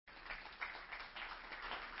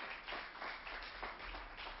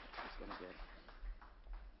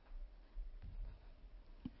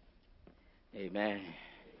Amen.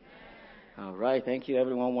 All right. Thank you,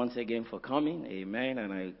 everyone, once again for coming. Amen.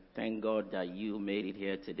 And I thank God that you made it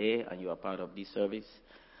here today and you are part of this service.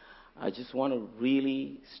 I just want to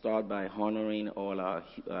really start by honoring all our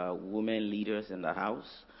women leaders in the house.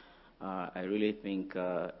 I really think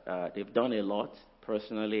they've done a lot.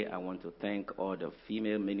 Personally, I want to thank all the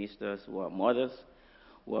female ministers who are mothers,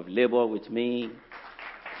 who have labored with me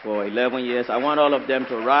for 11 years. I want all of them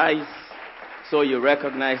to rise so you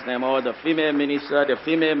recognize them, all the female minister, the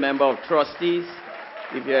female member of trustees.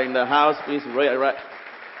 If you're in the house, please rise.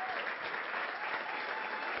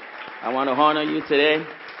 I want to honor you today.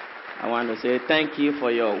 I want to say thank you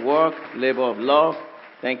for your work, labor of love.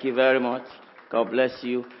 Thank you very much. God bless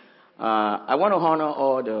you. I want to honor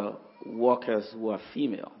all the workers who are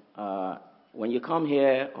female. When you come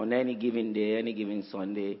here on any given day, any given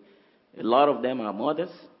Sunday, a lot of them are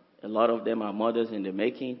mothers. A lot of them are mothers in the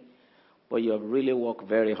making. But you have really worked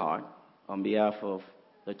very hard on behalf of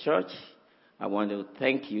the church. I want to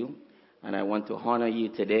thank you, and I want to honor you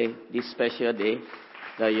today, this special day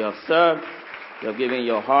that you have served. You have given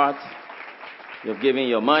your heart, you have given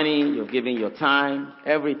your money, you have given your time,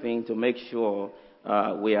 everything to make sure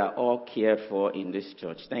we are all cared for in this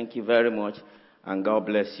church. Thank you very much, and God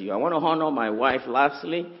bless you. I want to honor my wife,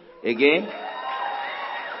 lastly, again,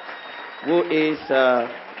 who is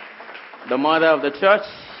the mother of the church,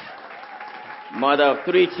 mother of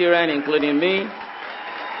 3 children, including me.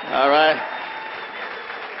 All right.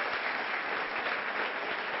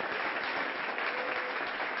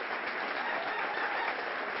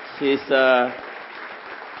 She's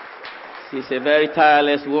a very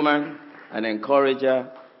tireless woman, an encourager,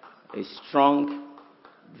 a strong,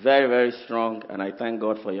 very, very strong, and I thank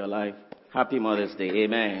God for your life. Happy Mother's Day.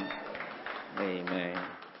 Amen. Amen.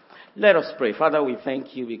 Let us pray. Father, we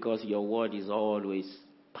thank you because your word is always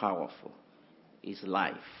powerful. It's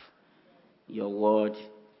life. Your word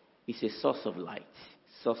is a source of light,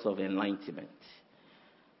 source of enlightenment.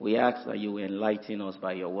 We ask that you will enlighten us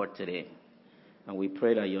by your word today. And we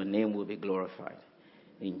pray that your name will be glorified.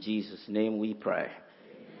 In Jesus' name we pray.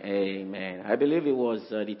 Amen. I believe it was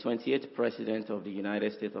the 28th President of the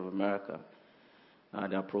United States of America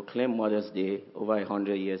that proclaimed Mother's Day over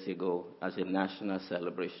 100 years ago as a national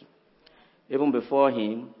celebration. Even before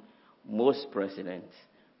him, most presidents,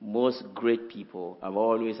 most great people have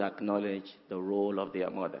always acknowledged the role of their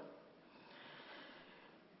mother.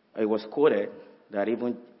 It was quoted that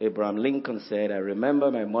even Abraham Lincoln said, "I remember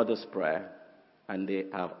my mother's prayer, and they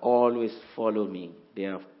have always followed me. They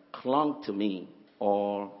have clung to me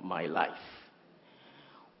all my life."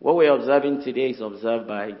 What we're observing today is observed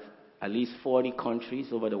by at least 40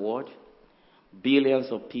 countries over the world.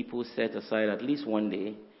 Billions of people set aside at least one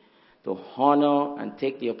day to honor and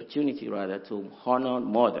take the opportunity, rather, to honor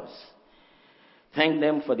mothers. Thank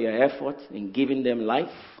them for their effort in giving them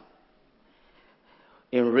life,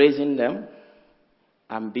 in raising them,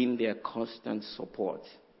 and being their constant support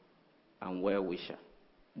and well-wisher.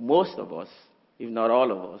 Most of us, if not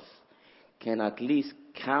all of us, can at least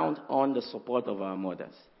count on the support of our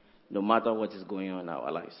mothers, no matter what is going on in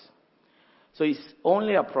our lives. So it's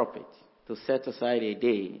only appropriate to set aside a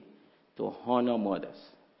day to honor mothers.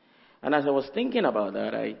 And as I was thinking about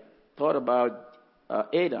that, I thought about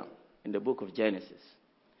Adam in the book of Genesis.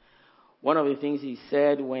 One of the things he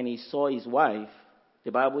said when he saw his wife,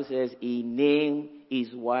 the Bible says he named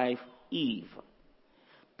his wife Eve,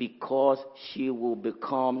 because she will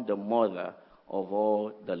become the mother of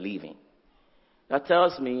all the living. That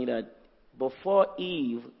tells me that before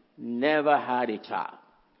Eve never had a child,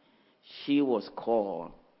 she was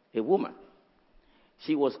called a woman.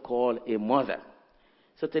 She was called a mother.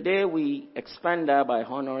 So today we expand that by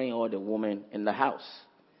honoring all the women in the house.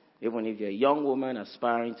 Even if you're a young woman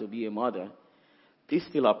aspiring to be a mother, this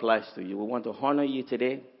still applies to you. We want to honor you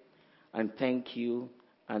today and thank you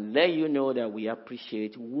and let you know that we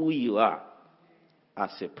appreciate who you are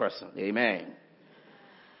as a person. Amen.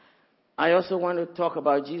 I also want to talk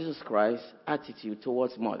about Jesus Christ's attitude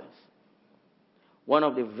towards mothers. One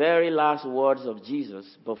of the very last words of Jesus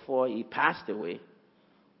before he passed away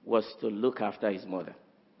was to look after his mother.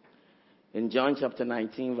 In John chapter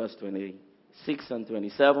 19, verse 26 and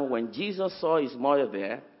 27, when Jesus saw his mother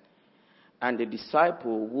there and the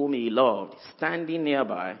disciple whom he loved standing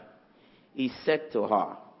nearby, he said to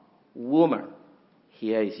her, "Woman,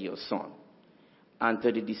 here is your son." And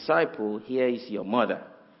to the disciple, "Here is your mother."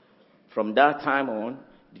 From that time on,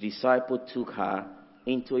 the disciple took her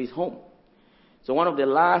into his home. So one of the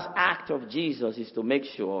last acts of Jesus is to make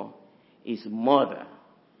sure his mother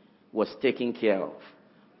was taken care of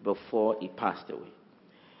before he passed away.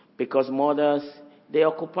 Because mothers, they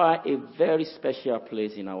occupy a very special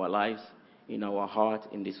place in our lives, in our heart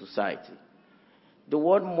in the society. The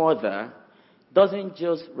word mother doesn't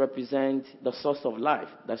just represent the source of life.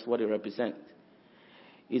 That's what it represents.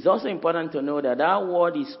 It's also important to know that that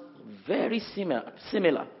word is very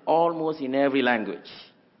similar almost in every language.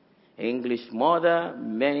 English, mother,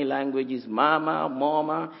 many languages,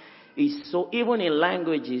 mama. So even in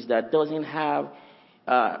languages that don't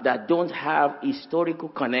have historical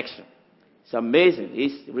connection. It's amazing.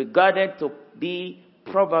 It's regarded to be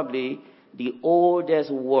probably the oldest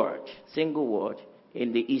word, single word,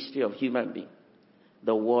 in the history of human being.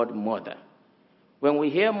 The word mother. When we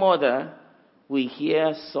hear mother, we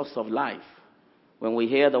hear source of life. When we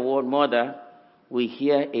hear the word mother, we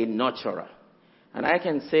hear a nurturer. And I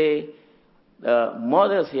can say the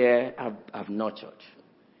mothers here have nurtured.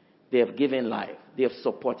 They have given life. They have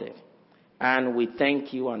supported. And we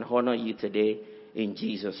thank you and honor you today in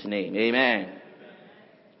Jesus' name. Amen.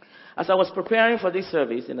 As I was preparing for this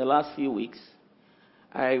service in the last few weeks,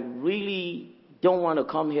 I really don't want to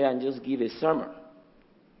come here and just give a sermon.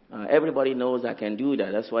 Everybody knows I can do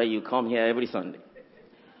that. That's why you come here every Sunday.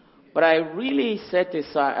 But I really set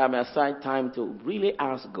aside time to really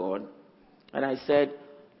ask God. And I said,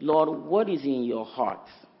 Lord, what is in your heart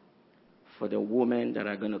for the women that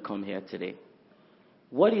are going to come here today?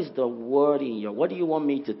 What is the word what do you want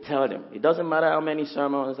me to tell them? It doesn't matter how many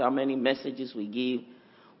sermons, how many messages we give.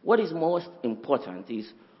 What is most important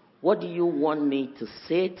is, what do you want me to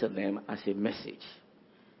say to them as a message?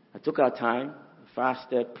 I took our time,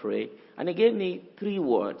 fasted, prayed, and he gave me 3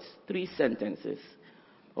 words, 3 sentences,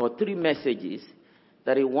 or 3 messages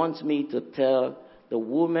that he wants me to tell the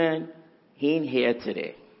woman in here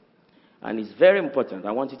today. And it's very important.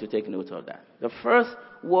 I want you to take note of that. The first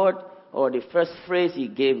word or the first phrase he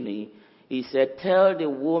gave me, he said, tell the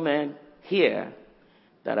woman here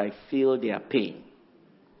that I feel their pain.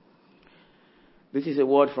 This is a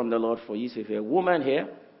word from the Lord for you. So if you're a woman here,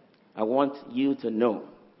 I want you to know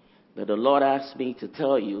that the Lord asked me to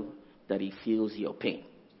tell you that he feels your pain.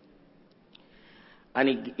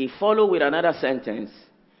 And he followed with another sentence.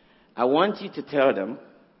 I want you to tell them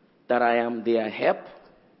that I am their help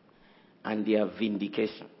and their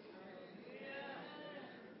vindication.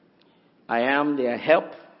 I am their help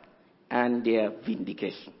and their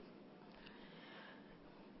vindication.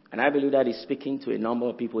 And I believe that he's speaking to a number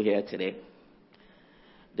of people here today.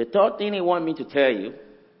 The third thing he wants me to tell you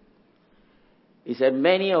is that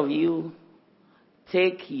many of you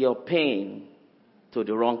take your pain to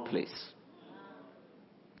the wrong place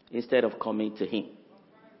instead of coming to him.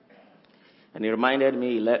 And he reminded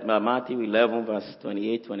me, Matthew 11, verse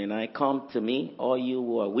 28, 29, come to me, all you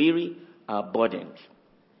who are weary, are burdened,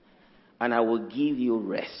 and I will give you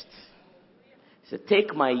rest. So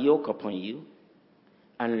take my yoke upon you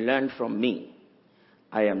and learn from me.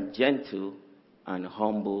 I am gentle and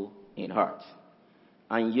humble in heart,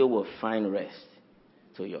 and you will find rest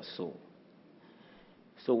to your soul.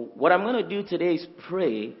 So what I'm going to do today is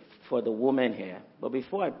pray for the woman here. But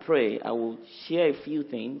before I pray, I will share a few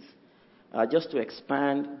things just to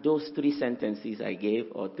expand those 3 sentences I gave,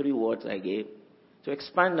 or 3 words I gave, to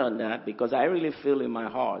expand on that, because I really feel in my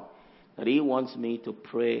heart that he wants me to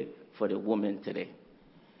pray for the woman today.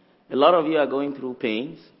 A lot of you are going through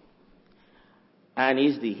pains, and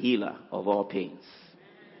he's the healer of all pains.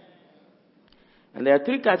 And there are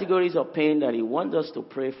 3 categories of pain that he wants us to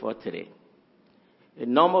pray for today. A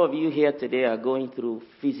number of you here today are going through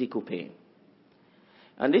physical pain.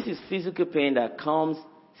 And this is physical pain that comes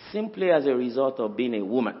simply as a result of being a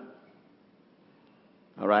woman.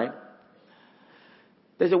 All right?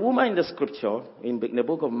 There's a woman in the scripture, in the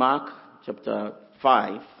book of Mark, chapter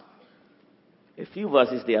 5, a few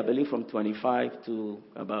verses there, I believe from 25 to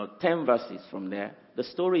about 10 verses from there. The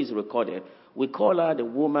story is recorded. We call her the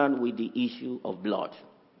woman with the issue of blood.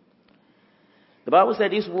 The Bible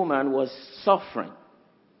said this woman was suffering.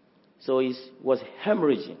 So it was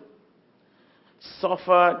hemorrhaging.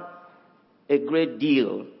 Suffered a great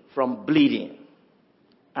deal from bleeding.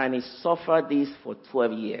 And he suffered this for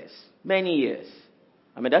 12 years. Many years.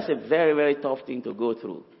 I mean, that's a very, very tough thing to go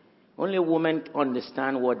through. Only women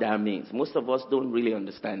understand what that means. Most of us don't really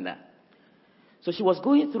understand that. So she was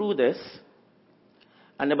going through this.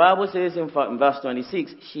 And the Bible says in verse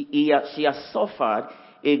 26, she has suffered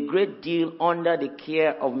a great deal under the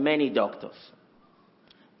care of many doctors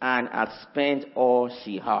and had spent all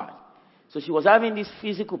she had. So she was having this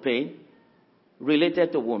physical pain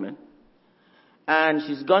related to women. And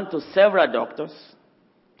she's gone to several doctors.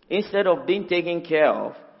 Instead of being taken care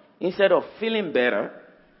of, instead of feeling better,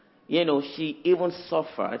 she even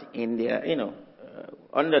suffered in their,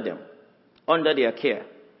 under their care.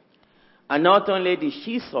 And not only did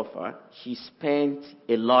she suffer, she spent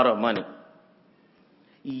a lot of money.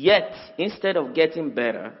 Yet, instead of getting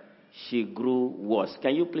better, she grew worse.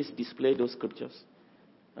 Can you please display those scriptures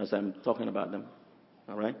as I'm talking about them?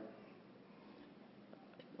 All right?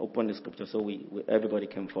 Open the scripture so everybody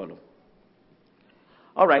can follow.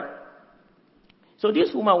 All right. So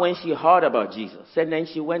this woman, when she heard about Jesus, said then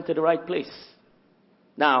she went to the right place.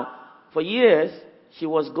 Now, for years, she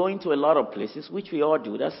was going to a lot of places, which we all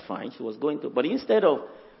do. That's fine. She was going to. But instead of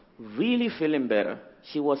really feeling better,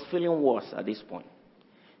 she was feeling worse at this point.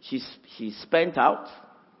 She spent out.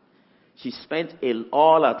 She spent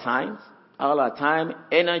all her time,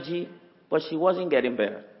 energy, but she wasn't getting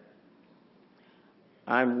better.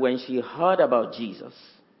 And when she heard about Jesus,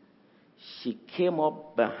 she came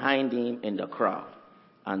up behind him in the crowd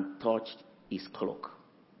and touched his cloak.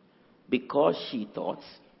 Because she thought,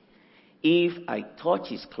 if I touch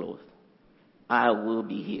his cloak, I will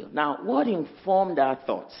be healed. Now, what informed her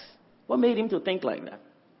thoughts? What made him to think like that?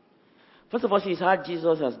 First of all, she's heard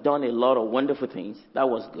Jesus has done a lot of wonderful things. That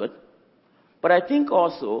was good. But I think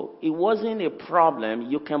also it wasn't a problem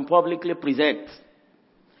you can publicly present.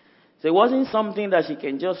 So it wasn't something that she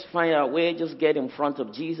can just find a way, just get in front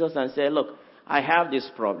of Jesus and say, look, I have this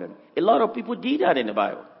problem. A lot of people did that in the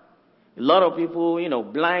Bible. A lot of people,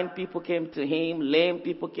 blind people came to him, lame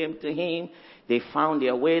people came to him. They found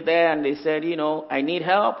their way there and they said, I need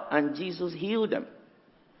help, and Jesus healed them.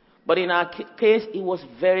 But in our case, it was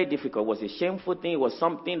very difficult. It was a shameful thing. It was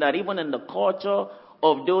something that even in the culture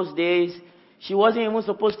of those days, she wasn't even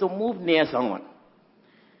supposed to move near someone.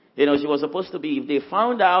 She was supposed to be, if they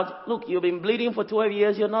found out, look, you've been bleeding for 12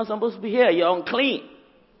 years, you're not supposed to be here, you're unclean.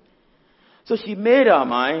 So she made her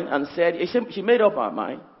mind and said, she made up her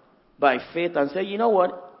mind by faith and said, you know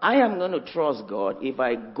what, I am going to trust God if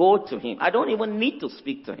I go to him. I don't even need to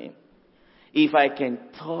speak to him. If I can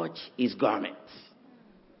touch his garment,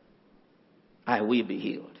 I will be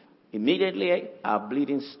healed. Immediately, her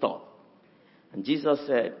bleeding stopped. And Jesus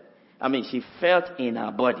said, she felt in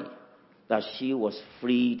her body that she was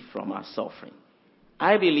freed from her suffering.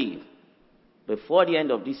 I believe before the end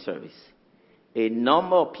of this service, a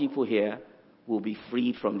number of people here will be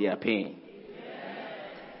freed from their pain.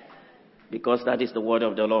 Because that is the word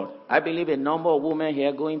of the Lord. I believe a number of women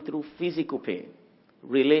here going through physical pain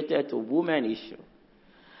related to woman issue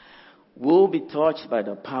will be touched by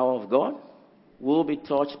the power of God, will be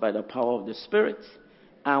touched by the power of the Spirit,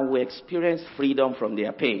 and will experience freedom from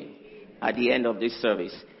their pain at the end of this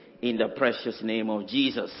service in the precious name of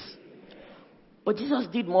Jesus. But Jesus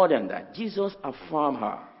did more than that. Jesus affirmed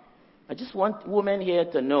her. I just want women here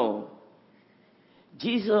to know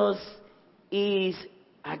Jesus is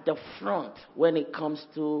at the front when it comes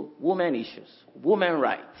to women issues, women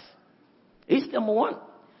rights. He's number one.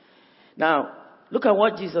 Now, look at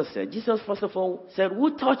what Jesus said. Jesus, first of all, said,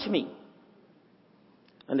 who touched me?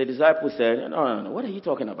 And the disciples said, no, what are you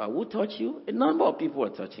talking about? Who touched you? A number of people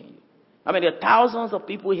are touching you. There are thousands of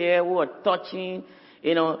people here who are touching,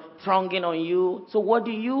 thronging on you. So what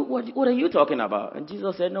are you talking about? And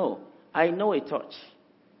Jesus said, no, I know a touch.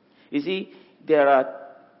 You see, there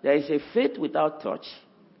is a faith without touch,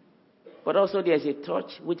 but also there's a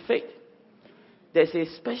touch with faith. There's a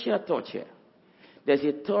special touch here. There's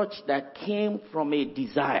a touch that came from a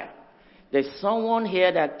desire. There's someone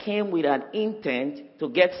here that came with an intent to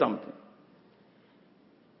get something.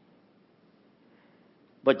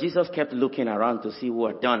 But Jesus kept looking around to see who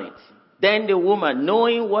had done it. Then the woman,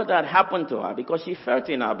 knowing what had happened to her, because she felt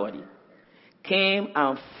in her body, came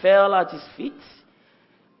and fell at his feet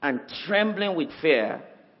and, trembling with fear,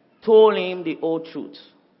 told him the whole truth.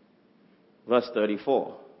 Verse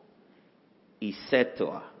 34. He said to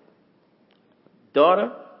her,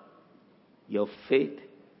 daughter, your faith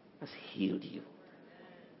has healed you.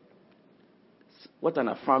 What an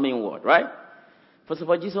affirming word, right? First of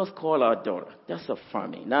all, Jesus called her daughter. That's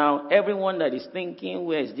affirming. Now, everyone that is thinking,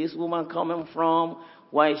 where is this woman coming from?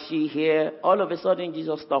 Why is she here? All of a sudden,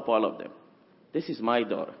 Jesus stopped all of them. This is my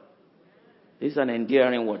daughter. This is an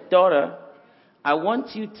endearing word. Daughter, I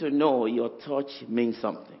want you to know your touch means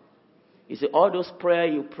something. You see, all those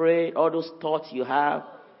prayers you pray, all those thoughts you have,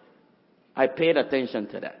 I paid attention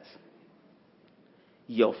to that.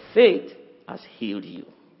 Your faith has healed you.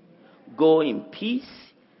 Go in peace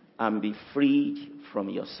and be freed from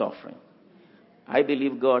your suffering. I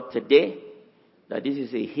believe, God, today that this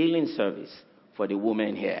is a healing service for the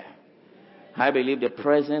woman here. I believe the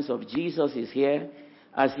presence of Jesus is here.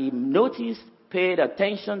 As he noticed, paid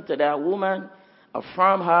attention to that woman,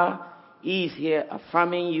 affirm her, he is here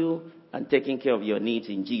affirming you and taking care of your needs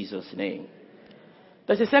in Jesus' name.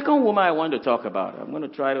 There's a second woman I want to talk about. I'm going to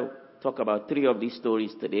try to talk about 3 of these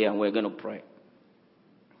stories today, and we're going to pray.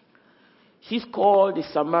 She's called the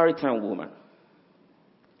Samaritan woman.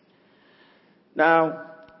 Now,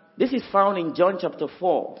 this is found in John chapter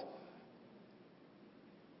 4,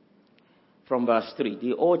 from verse 3.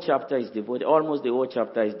 The whole chapter is devoted, almost the whole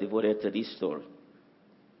chapter is devoted to this story.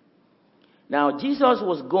 Now, Jesus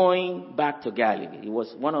was going back to Galilee. It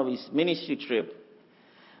was one of his ministry trips.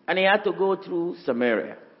 And he had to go through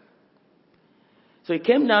Samaria. So he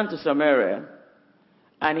came down to Samaria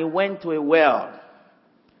and he went to a well.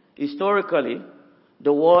 Historically,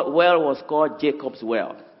 the well was called Jacob's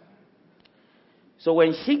well. So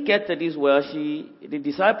when she get to this well, the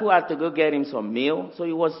disciple had to go get him some meal. So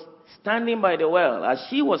he was standing by the well. As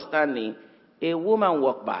she was standing, a woman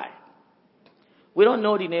walked by. We don't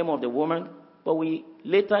know the name of the woman, but we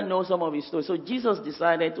later know some of his story. So Jesus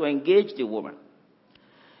decided to engage the woman.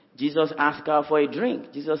 Jesus asked her for a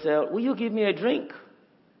drink. Jesus said, will you give me a drink?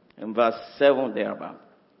 In verse 7 thereabout.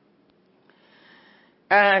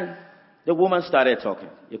 And the woman started talking.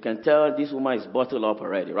 You can tell this woman is bottled up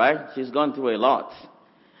already, right? She's gone through a lot.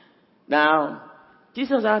 Now,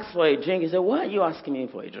 Jesus asked for a drink. He said, why are you asking me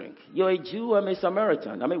for a drink? You're a Jew, I'm a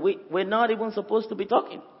Samaritan. I mean, we're not even supposed to be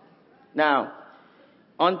talking. Now,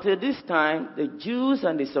 until this time, the Jews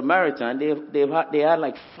and the Samaritan, they had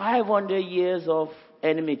like 500 years of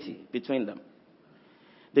enmity between them.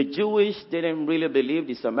 The Jewish didn't really believe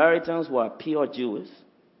the Samaritans were pure Jews,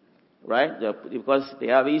 right? Because they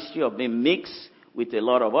have a history of being mixed with a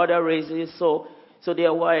lot of other races. So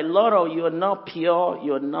there were a lot of, you're not pure,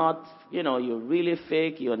 you're not, you're really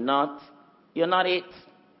fake, you're not it.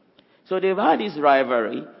 So they've had this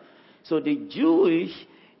rivalry. So the Jewish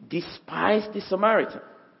despise the Samaritan.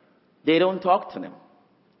 They don't talk to them.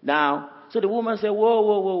 Now, so the woman said,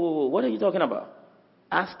 whoa, what are you talking about?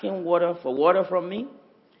 Asking water from me?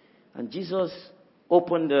 And Jesus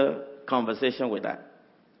opened the conversation with that.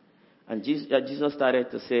 And Jesus started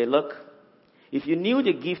to say, look, if you knew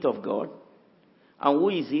the gift of God, and who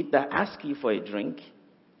is it that asks you for a drink?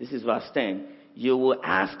 This is verse 10. You will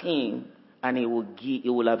ask him, and he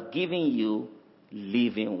will have given you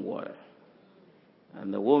living water.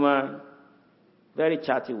 And the woman, very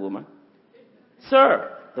chatty woman,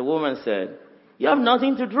 sir, the woman said, you have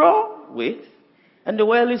nothing to draw with, and the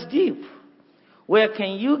well is deep. Where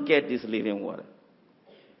can you get this living water?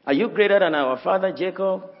 Are you greater than our father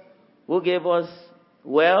Jacob, who gave us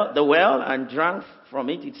the well and drank from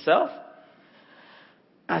it itself?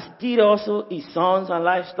 As did also his sons and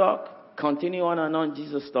livestock. Continue on and on.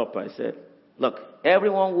 Jesus stopped and said, look,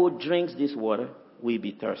 everyone who drinks this water will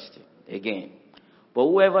be thirsty again. But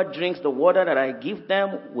whoever drinks the water that I give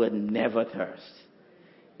them will never thirst.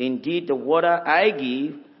 Indeed, the water I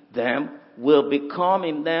give them will become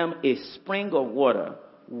in them a spring of water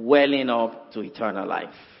welling up to eternal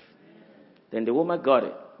life. Then the woman got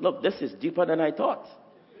it. Look, this is deeper than I thought.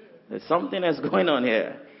 There's something that's going on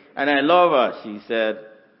here. And I love her. She said,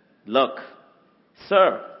 look,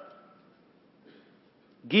 sir,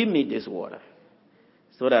 give me this water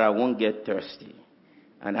so that I won't get thirsty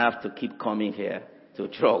and have to keep coming here to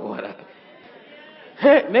draw water.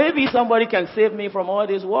 Hey, maybe somebody can save me from all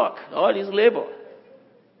this work, all this labor.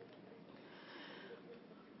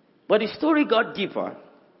 But the story got deeper.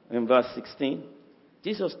 In verse 16,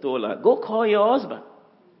 Jesus told her, go call your husband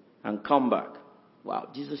and come back. Wow,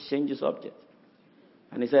 Jesus changed the subject.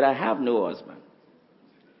 And he said, I have no husband.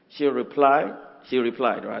 She replied,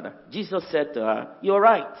 Jesus said to her, you're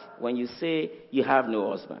right when you say you have no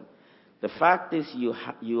husband. The fact is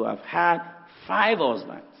you have had 5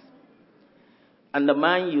 husbands. And the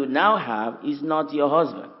man you now have is not your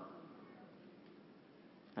husband.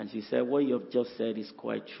 And she said, what you have just said is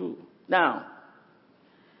quite true. Now,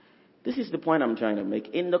 this is the point I'm trying to make.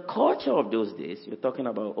 In the culture of those days, you're talking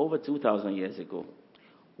about over 2,000 years ago,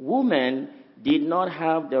 women did not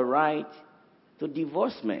have the right to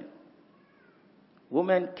divorce men.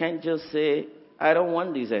 Women can't just say, I don't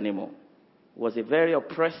want this anymore. It was a very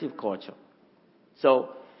oppressive culture. So,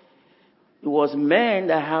 it was men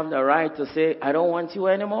that have the right to say, I don't want you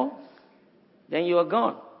anymore. Then you are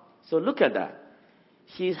gone. So look at that.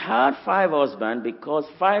 She's had 5 husbands because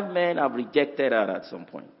 5 men have rejected her at some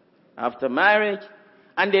point. After marriage,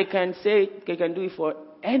 and they can do it for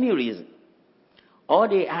any reason. All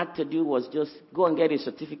they had to do was just go and get a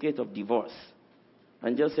certificate of divorce.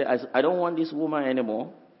 And just say, I don't want this woman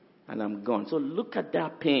anymore, and I'm gone. So look at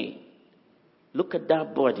that pain. Look at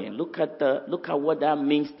that burden. Look at what that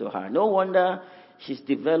means to her. No wonder she's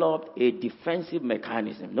developed a defensive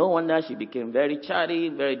mechanism. No wonder she became very chatty,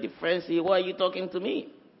 very defensive. Why are you talking to me?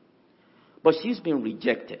 But she's been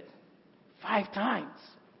rejected 5 times.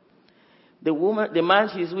 The man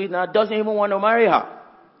she's with now doesn't even want to marry her.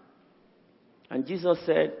 And Jesus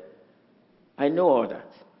said, I know all that.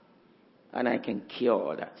 And I can cure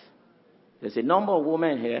all that. There's a number of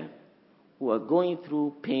women here who are going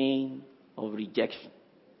through pain of rejection.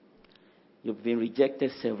 You've been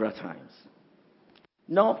rejected several times.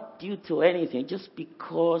 Not due to anything, just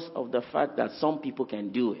because of the fact that some people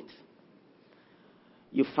can do it.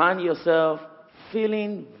 You find yourself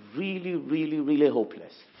feeling really, really, really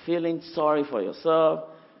hopeless. Feeling sorry for yourself.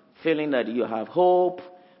 Feeling that you have hope.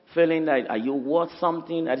 Feeling that are you worth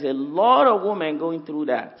something. There's a lot of women going through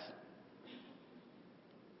that.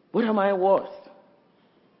 What am I worth?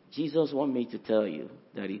 Jesus wants me to tell you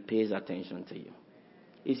that he pays attention to you.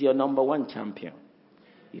 He's your number one champion.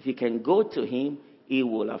 If you can go to him, he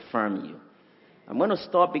will affirm you. I'm going to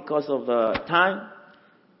stop because of time.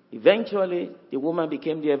 Eventually, the woman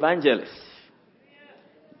became the evangelist.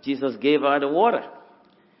 Jesus gave her the water.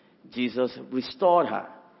 Jesus restored her.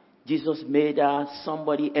 Jesus made her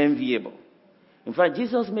somebody enviable. In fact,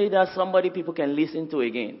 Jesus made her somebody people can listen to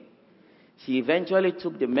again. She eventually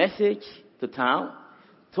took the message to town,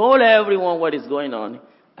 told everyone what is going on,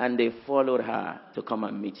 and they followed her to come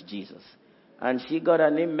and meet Jesus. And she got her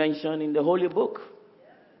name mentioned in the Holy Book.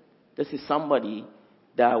 This is somebody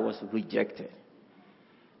that was rejected.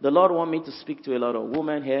 The Lord wants me to speak to a lot of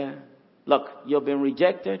women here. Look, you've been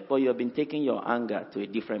rejected, but you've been taking your anger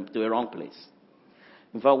to a wrong place.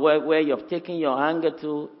 In fact, where you've taken your anger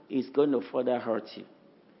to is going to further hurt you.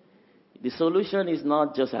 The solution is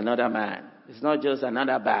not just another man. It's not just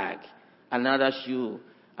another bag, another shoe,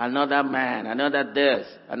 another man, another this,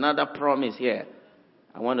 another promise here.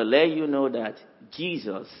 I want to let you know that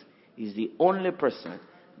Jesus is the only person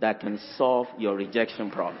that can solve your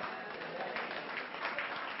rejection problem.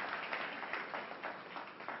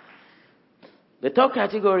 The third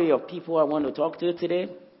category of people I want to talk to today,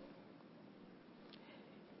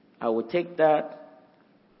 I will take that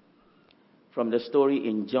from the story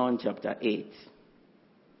in John chapter 8.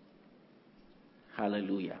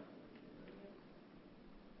 Hallelujah.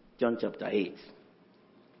 John chapter 8.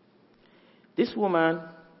 This woman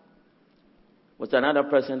was another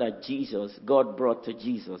person that God brought to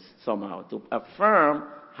Jesus somehow to affirm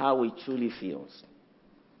how he truly feels.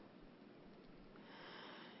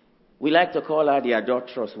 We like to call her the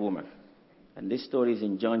adulterous woman. And this story is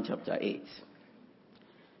in John chapter 8.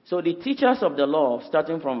 So the teachers of the law,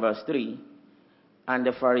 starting from verse 3, and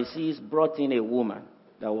the Pharisees brought in a woman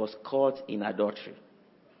that was caught in adultery.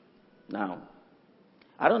 Now,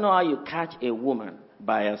 I don't know how you catch a woman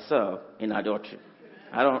by herself in adultery.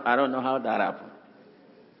 I don't know how that happened.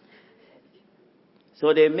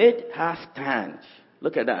 So they made her stand.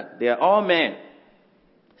 Look at that. They are all men.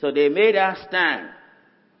 So they made her stand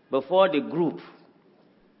before the group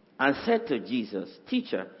and said to Jesus,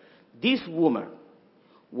 "Teacher, this woman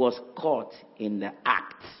was caught in the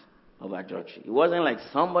act of adultery." It wasn't like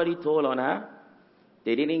somebody told on her.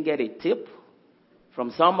 They didn't get a tip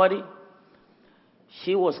from somebody.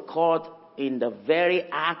 She was caught in the very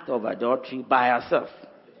act of adultery by herself.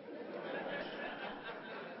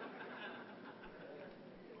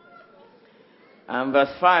 And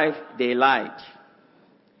verse 5, they lied.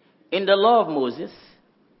 In the law of Moses,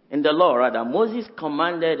 Moses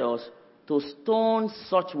commanded us to stone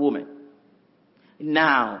such women.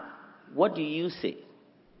 Now, what do you say?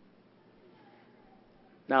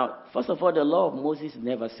 Now, first of all, the law of Moses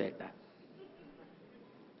never said that.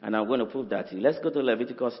 And I'm going to prove that to you. Let's go to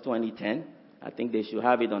Leviticus 20:10. I think they should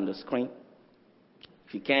have it on the screen.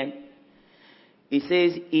 If you can. It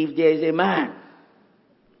says, if there is a man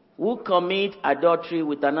who commits adultery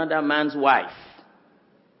with another man's wife,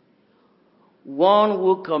 one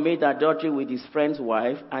who commits adultery with his friend's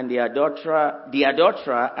wife, and the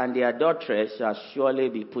adulterer and the adulteress shall surely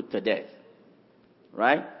be put to death.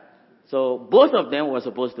 Right? So both of them were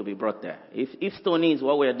supposed to be brought there. If stoning is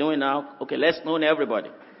what we're doing now, okay, let's stone everybody.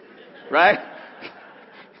 Right?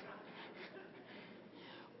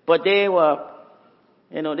 But they were,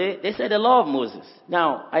 they said the law of Moses.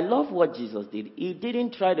 Now, I love what Jesus did. He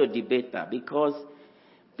didn't try to debate that because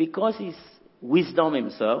his wisdom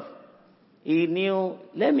himself, he knew,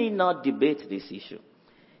 let me not debate this issue.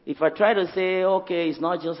 If I try to say, okay, it's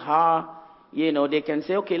not just her, they can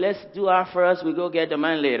say, okay, let's do her first, we go get the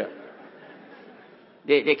man later.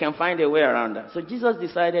 They can find a way around that. So Jesus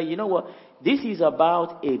decided, you know what? This is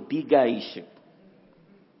about a bigger issue.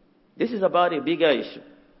 This is about a bigger issue.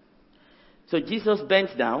 So Jesus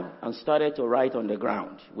bent down and started to write on the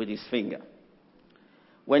ground with his finger.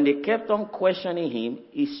 When they kept on questioning him,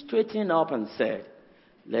 he straightened up and said,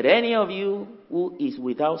 let any of you who is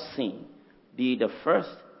without sin be the first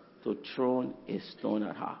to throw a stone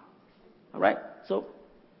at her. All right? So,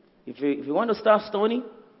 if you want to start stoning,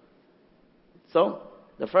 so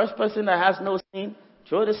the first person that has no sin,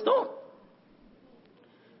 throw the stone.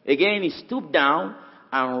 Again, he stooped down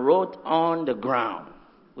and wrote on the ground.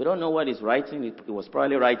 We don't know what he's writing. It was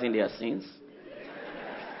probably writing their sins.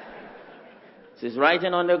 So he's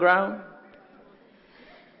writing on the ground.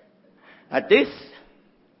 At this,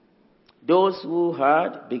 those who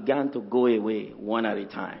heard began to go away one at a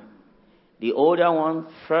time. The older one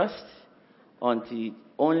first, until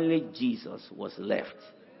only Jesus was left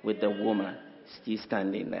with the woman still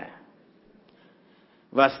standing there.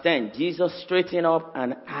 Verse 10, Jesus straightened up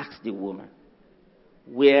and asked the woman,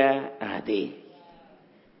 "Where are they?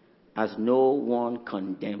 Has no one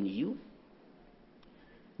condemned you?"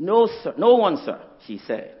 "No, sir. No one, sir," she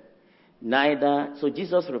said. "Neither," so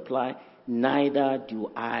Jesus replied, "Neither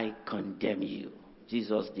do I condemn you,"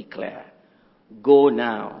 Jesus declared. "Go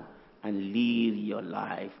now and live your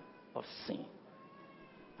life of sin."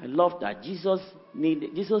 I love that. Jesus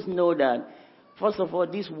know that, first of all,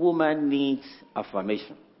 this woman needs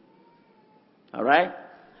affirmation. All right?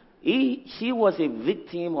 She was a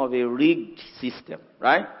victim of a rigged system,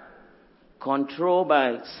 right? Controlled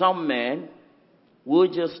by some men who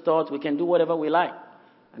just thought we can do whatever we like.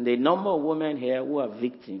 And the number of women here who are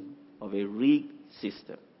victims of a rigged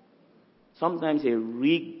system. Sometimes a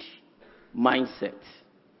rigged mindset,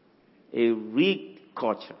 a rigged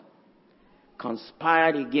culture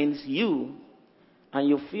conspired against you, and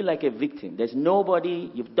you feel like a victim. There's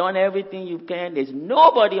nobody, you've done everything you can, there's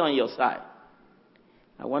nobody on your side.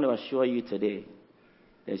 I want to assure you today,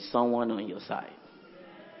 there's someone on your side.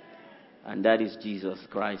 And that is Jesus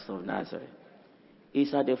Christ of Nazareth.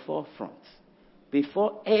 He's at the forefront.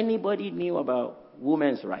 Before anybody knew about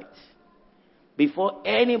women's rights, before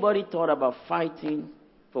anybody thought about fighting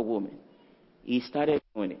for women, he started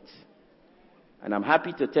doing it. And I'm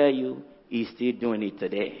happy to tell you, he's still doing it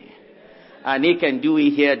today. And he can do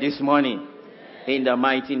it here this morning in the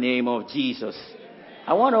mighty name of Jesus.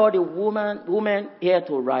 I want all the women here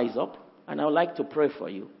to rise up, and I would like to pray for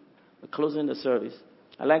you. We're closing the service.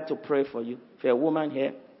 I'd like to pray for you. If you're a woman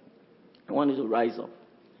here, I want you to rise up.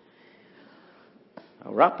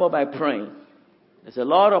 I'll wrap up by praying. There's a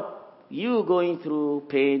lot of you going through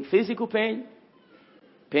pain, physical pain,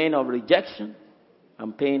 pain of rejection,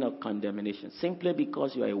 and pain of condemnation, simply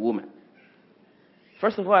because you are a woman.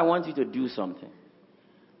 First of all, I want you to do something.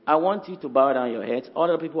 I want you to bow down your heads.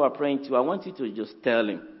 Other people are praying too. I want you to just tell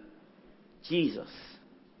him, "Jesus,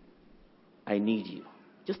 I need you."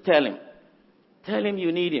 Just tell him. Tell him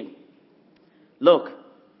you need him. Look,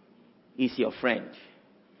 he's your friend.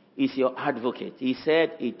 He's your advocate.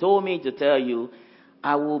 He told me to tell you,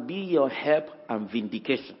 I will be your help and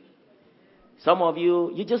vindication. Some of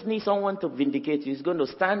you just need someone to vindicate you. He's going to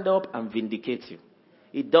stand up and vindicate you.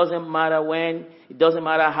 It doesn't matter when, it doesn't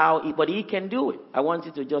matter how, but he can do it. I want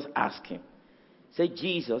you to just ask him. Say,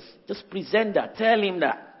 "Jesus," just present that. Tell him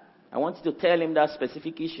that. I want you to tell him that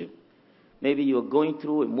specific issue. Maybe you're going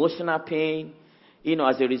through emotional pain,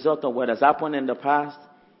 as a result of what has happened in the past.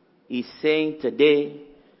 He's saying today,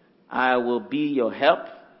 I will be your help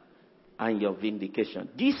and your vindication.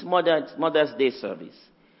 This Mother's Day service,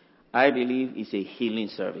 I believe, is a healing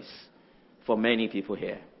service for many people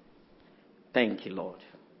here. Thank you, Lord.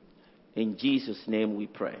 In Jesus' name we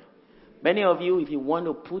pray. Many of you, if you want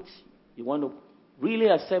to really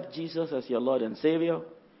accept Jesus as your Lord and Savior,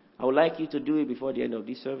 I would like you to do it before the end of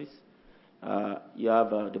this service. You have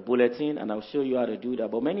the bulletin, and I'll show you how to do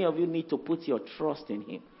that. But many of you need to put your trust in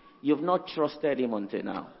him. You've not trusted him until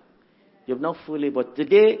now. You've not fully, but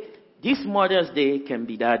today, this Mother's Day can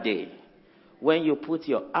be that day when you put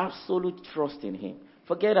your absolute trust in him.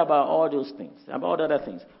 Forget about all those things, about other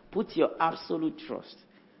things. Put your absolute trust,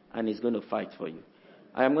 and he's going to fight for you.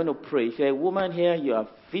 I am going to pray. If you're a woman here, you have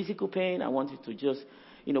physical pain, I want you to just,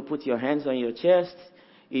 put your hands on your chest.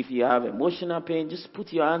 If you have emotional pain, just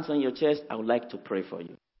put your hands on your chest. I would like to pray for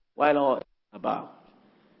you. While all about.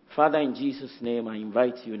 Father, in Jesus' name, I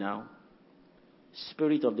invite you now.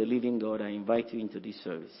 Spirit of the living God, I invite you into this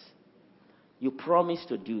service. You promised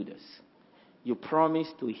to do this. You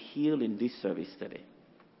promised to heal in this service today.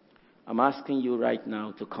 I'm asking you right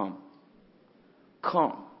now to come.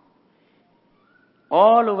 Come.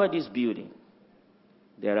 All over this building,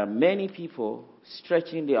 there are many people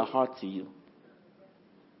stretching their heart to you,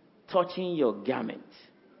 touching your garment,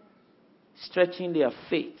 stretching their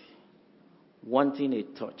faith, wanting a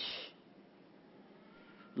touch.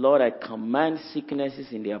 Lord, I command sicknesses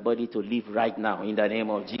in their body to leave right now in the name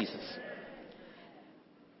of Jesus.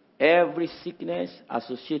 Every sickness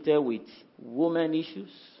associated with woman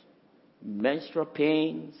issues, menstrual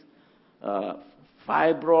pains,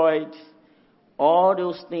 fibroids, all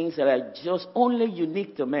those things that are just only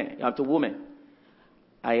unique to men, to women.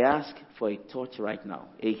 I ask for a touch right now,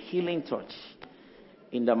 a healing touch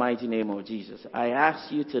in the mighty name of Jesus. I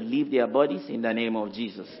ask you to leave their bodies in the name of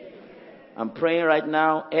Jesus. I'm praying right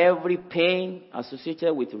now, every pain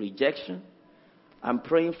associated with rejection, I'm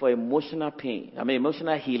praying for emotional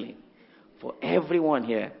healing for everyone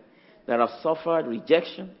here that have suffered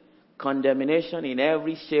rejection, condemnation in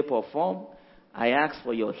every shape or form. I ask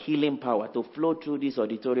for your healing power to flow through this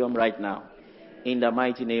auditorium right now in the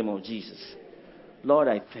mighty name of Jesus. Lord,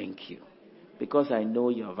 I thank you because I know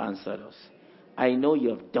you have answered us. I know you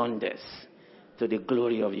have done this to the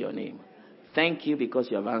glory of your name. Thank you because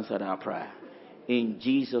you have answered our prayer. In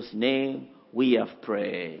Jesus' name we have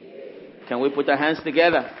prayed. Can we put our hands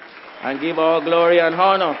together and give all glory and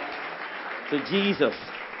honor to Jesus?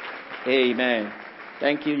 Amen.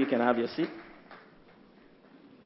 Thank you. You can have your seat.